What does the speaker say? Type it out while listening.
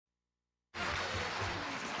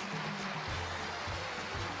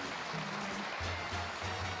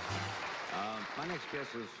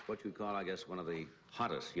guest is what you call, I guess, one of the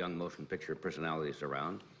hottest young motion picture personalities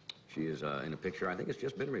around. She is in a picture, I think it's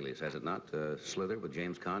just been released, has it not? Slither with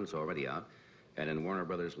James Caan, it's already out. And in Warner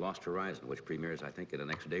Brothers' Lost Horizon, which premieres, I think, in the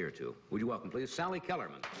next day or two. Would you welcome, please, Sally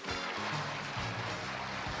Kellerman.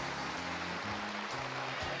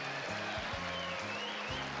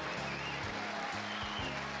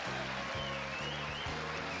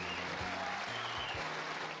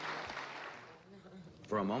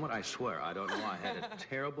 For a moment, I swear, I don't know, I had a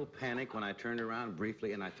terrible panic when I turned around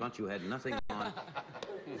briefly, and I thought you had nothing on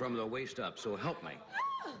from the waist up, so help me.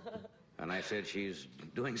 And I said, she's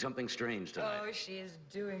doing something strange tonight. Oh, she is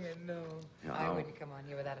doing it, no. Yeah, I wouldn't come on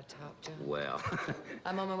here without a top, John. Well.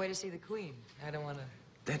 I'm on my way to see the Queen. I don't want to...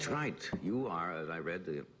 That's right. You are, as I read,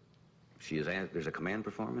 there's a command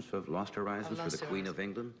performance of Lost Horizons for the Queen of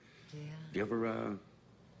England. Yeah. Have you ever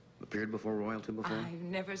appeared before royalty before? I've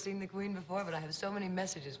never seen the Queen before, but I have so many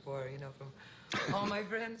messages for her, you know, from all my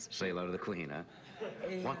friends. Say hello to the Queen, huh?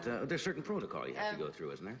 Yeah. What, there's certain protocol you have to go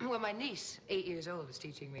through, isn't there? Well, my niece, 8 years old, is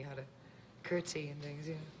teaching me how to curtsy and things,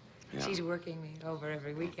 you know. Yeah. She's working me over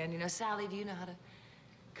every weekend. You know, Sally, do you know how to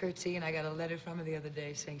curtsy? And I got a letter from her the other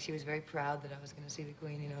day saying she was very proud that I was going to see the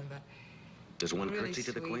Queen, you know, but... Does one really curtsy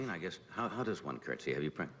to the Queen? I guess, how does one curtsy? Have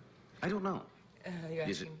you I don't know. You're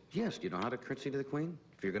asking? Yes, do you know how to curtsy to the Queen?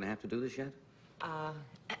 If you're going to have to do this yet?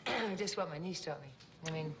 Just what my niece taught me.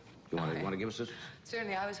 I mean... You want to give us this?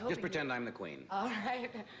 Certainly, I was hoping... Just pretend I'm the Queen. All right.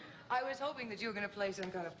 I was hoping that you were going to play some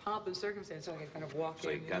kind of pomp and circumstance so I could kind of walk So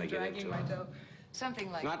in, you gotta get dragging into my it. toe.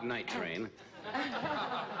 Something like... Not Night Train.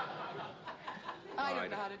 I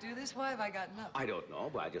don't know how to do this. Why have I gotten up? I don't know,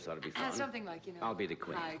 but I just thought it'd be fun. Something like, you know... I'll be the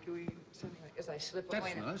Queen. Hi, Queen. Something like... As I slip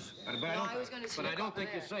away... That's nice. But I was going to slip But I don't over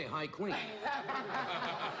think you there. say High Queen.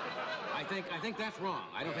 I think that's wrong.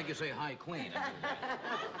 I don't think you say High Queen.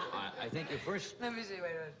 I think you first... Let me see.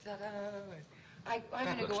 Wait a minute. Ta-da. I'm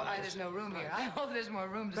going to go... nice. There's no room here. I hope there's more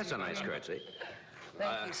room to That's see a nice Queen. curtsy.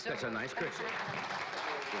 Thank you so That's a nice curtsy.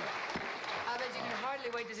 I bet you can hardly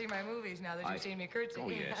wait to see my movies now that you've seen me curtsy. Oh,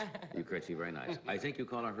 yes. You curtsy very nice. I think you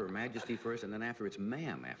call her Majesty first, and then after it's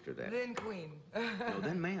ma'am after that. Then Queen. No,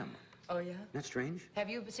 then ma'am. Oh, yeah? That's strange. Have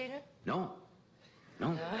you seen her? No.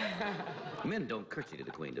 No. Men don't curtsy to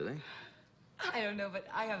the Queen, do they? I don't know, but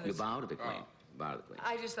I have this... You bow to the Queen. Bow to the Queen.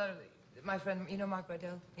 I just thought of my friend, you know Mark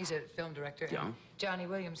Waddell? He's a film director. Yeah. And Johnny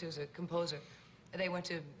Williams, who's a composer. They went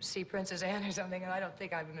to see Princess Anne or something, and I don't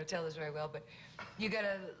think I'm going to tell this very well, but you get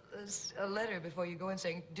a letter before you go in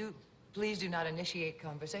saying, please do not initiate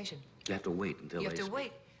conversation. You have to wait until You have they to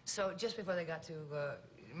wait. So just before they got to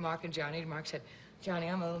Mark and Johnny, Mark said, Johnny,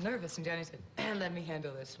 I'm a little nervous. And Johnny said, let me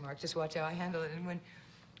handle this, Mark. Just watch how I handle it. And when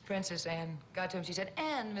Princess Anne got to him, she said,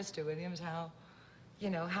 and Mr. Williams, how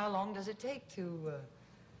long does it take to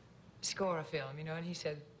score a film, you know? And he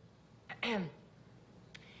said,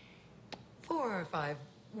 4 or 5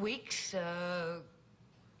 weeks, 5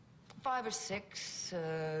 or 6,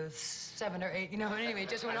 7 or 8, you know, anyway, it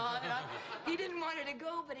just went on and on. He didn't want her to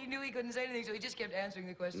go, but he knew he couldn't say anything, so he just kept answering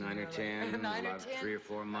the question. 9 or 10, 9 or about 10. 3 or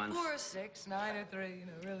 4 months. 4 or 6, 9 or 3, you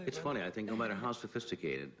know, really. It's funny, I think no matter how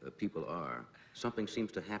sophisticated people are, something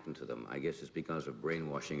seems to happen to them. I guess it's because of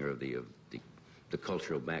brainwashing or the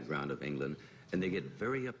cultural background of England, and they get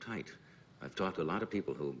very uptight. I've talked to a lot of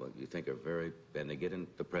people who you think are and they get in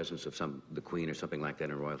the presence of the Queen or something like that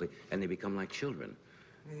in royalty, and they become like children.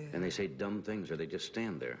 Yeah. And they say dumb things, or they just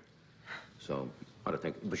stand there. So, I ought to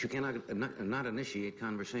think, but you cannot not initiate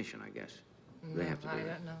conversation, I guess. No, they have to do I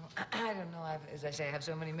don't know. I don't know. As I say, I have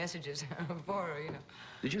so many messages for her, you know.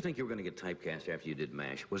 Did you think you were going to get typecast after you did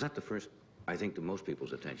MASH? Was that the first, I think, to most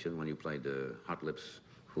people's attention when you played the Hot Lips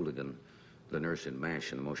hooligan, the nurse in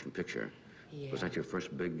MASH in the motion picture? Yeah. Was that your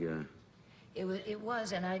first big... It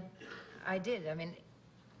was, and I did. I mean,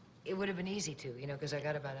 it would have been easy to, you know, because I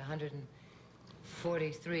got about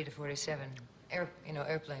 143 to 47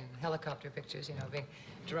 airplane, helicopter pictures, you know, being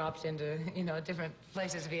dropped into, you know, different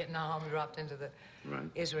places, Vietnam, dropped into the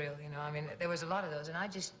Israel, you know. I mean, there was a lot of those, and I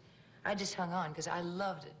just hung on because I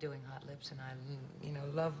loved doing Hot Lips, and I, you know,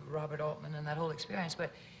 loved Robert Altman and that whole experience,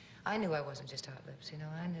 but I knew I wasn't just Hot Lips, you know.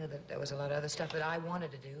 I knew that there was a lot of other stuff that I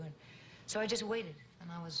wanted to do, and so I just waited,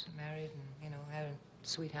 and I was married and, you know, had a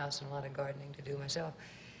sweet house and a lot of gardening to do myself.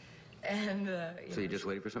 And, So you just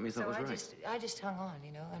waited for something you thought was right? I just hung on,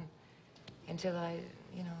 you know, and until I,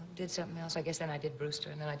 you know, did something else. I guess then I did Brewster,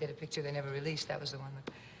 and then I did a picture they never released. That was the one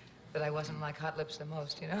that I wasn't like Hot Lips the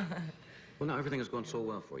most, you know. Well, now everything is going so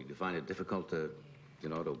well for you. Do you find it difficult to, you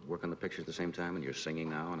know, to work on the picture at the same time, and you're singing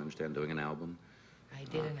now, and I understand doing an album? I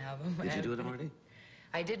did an album. Did you do it already?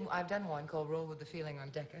 I did. I've done one called Roll with the Feeling on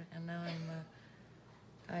Decca, and now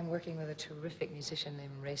I'm working with a terrific musician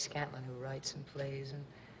named Ray Scantlin who writes and plays, and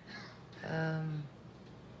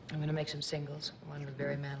I'm going to make some singles, one with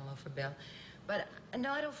Barry Manilow for Bell. But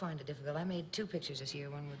no, I don't find it difficult. I made 2 pictures this year,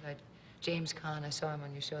 one with James Caan. I saw him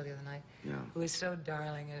on your show the other night. Yeah. Who is so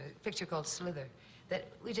darling. A picture called Slither that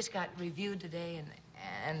we just got reviewed today,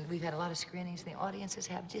 and we've had a lot of screenings, and the audiences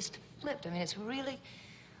have just flipped. I mean, it's really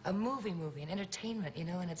a movie, an entertainment, you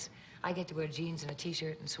know, and I get to wear jeans and a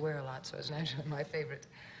T-shirt and swear a lot, so it's naturally my favorite.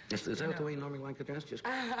 Is that the way you normally like to dress? Just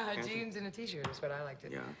jeans and a T-shirt is what I like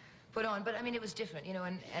to Yeah. put on. But, I mean, it was different, you know,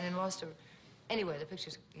 and in Lost to... Anyway, the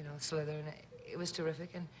picture's, you know, Slither, and it was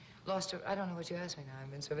terrific. And Lost to... I don't know what you asked me now. I've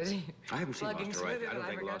been so busy. I haven't seen plugging Lost to Horizon. Slither I don't that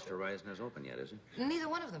think forgot Lost to Horizon is open yet, is it? Neither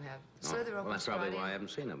one of them have. Slither opens well, that's probably Friday. why I haven't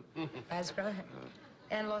seen them. That's probably...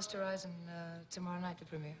 And Lost to Horizon tomorrow night, the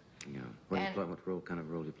premiere. Yeah. What kind of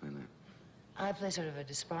role do you play in that? I play sort of a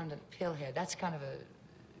despondent pillhead. That's kind of a...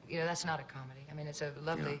 You know, that's not a comedy. I mean, it's a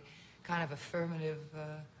lovely, kind of affirmative...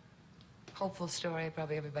 hopeful story.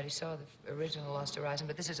 Probably everybody saw the original Lost Horizon,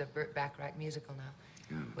 but this is a Burt Bacharach musical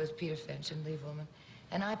now with Peter Finch and Lee Vullman.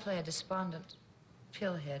 And I play a despondent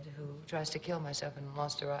pillhead who tries to kill myself in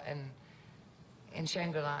Lost Horizon, in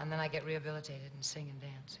Shangri-La, and then I get rehabilitated and sing and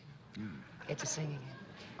dance, you know. Get to sing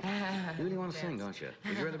again. You really want to sing, don't you?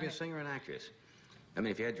 Would you rather be a singer or an actress? I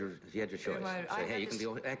mean, if you had your choice, say, hey, you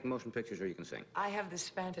can act in motion pictures or you can sing. I have this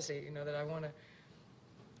fantasy, you know, that I want to...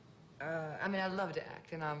 I mean, I love to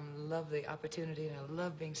act, and I love the opportunity, and I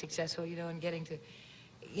love being successful, you know, and getting to,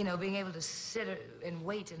 you know, being able to sit and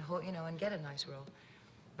wait and, you know, and get a nice role.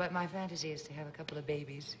 But my fantasy is to have a couple of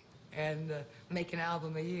babies and make an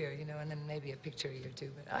album a year, you know, and then maybe a picture a year, too.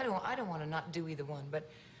 But I don't want to not do either one, but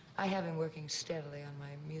I have been working steadily on my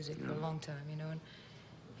music for a long time, you know,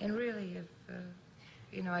 and really, if,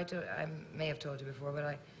 you know, I may have told you before,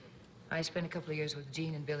 but I spent a couple of years with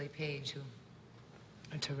Gene and Billy Page, who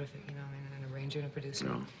are terrific, you know, I mean, an arranger and a producer.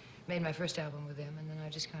 No. Made my first album with them, and then I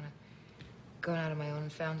just kind of gone out on my own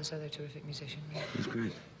and found this other terrific musician. That's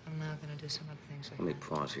great. I'm now going to do some other things like Let me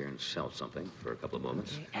pause here and sell something for a couple of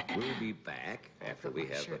moments. Okay. We'll be back after we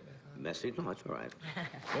have a message. No, it's all right.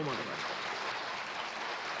 Hold on.